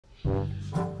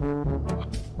And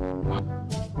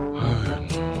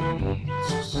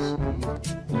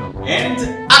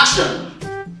action!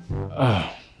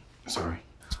 Sorry.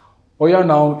 Oya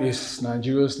Now is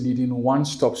Nigeria's leading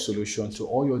one-stop solution to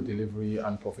all your delivery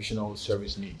and professional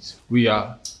service needs. We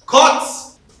are... Cut!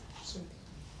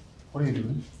 What are you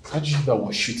doing? How did you think that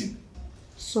was shooting?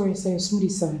 Sorry, sir. Smoothie,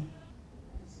 sir.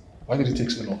 Why did it take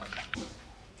so long?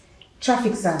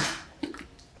 Traffic, sir.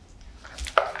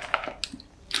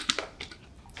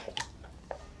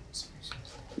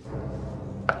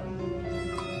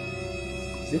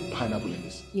 Is there pineapple in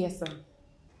this? Yes, sir.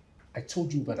 I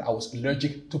told you that I was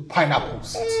allergic to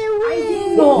pineapples. I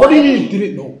didn't know. What do you mean you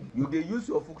didn't know? You can use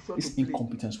your function. This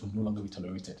incompetence will no longer be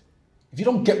tolerated. If you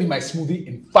don't get me my smoothie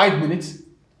in 5 minutes,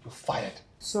 you're fired.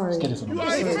 Sorry. Let's get this on the You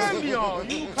are a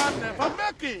champion. You can never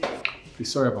make it. Please,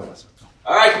 sorry about that.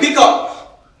 Alright, pick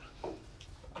up!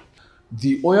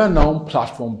 The Oya Now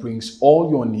platform brings all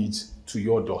your needs to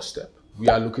your doorstep. We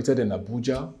are located in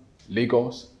Abuja,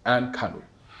 Lagos, and Kano.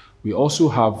 We also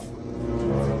have...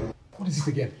 What is it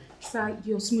again? Sir,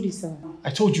 your smoothie, sir. I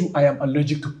told you I am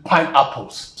allergic to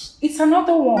pineapples. It's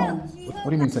another one. What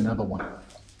do you mean it's another one?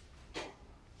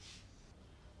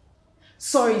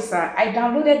 Sorry, sir. I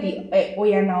downloaded the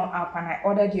Oya Now app and I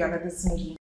ordered you another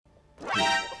smoothie.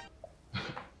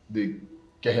 They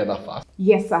get here that fast?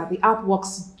 Yes, sir. The app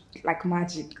works like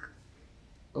magic.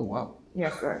 Oh, wow.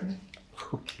 Yes, sir.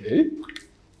 Okay.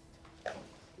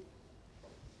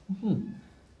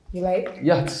 You like?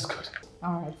 Yeah, this is good.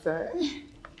 Alright, sir.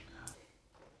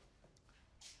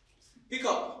 Pick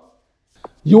up!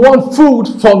 You want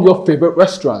food from your favorite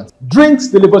restaurant, drinks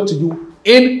delivered to you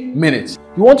in minutes.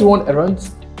 You want to run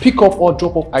errands, pick up or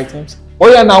drop off items?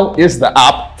 Oya Now is the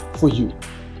app for you.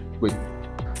 Wait,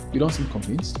 you don't seem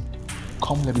convinced?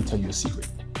 Come, let me tell you a secret.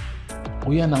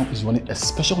 Oya Now is running a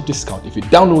special discount if you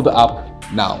download the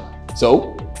app now.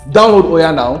 So, download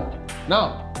Oya Now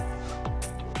now.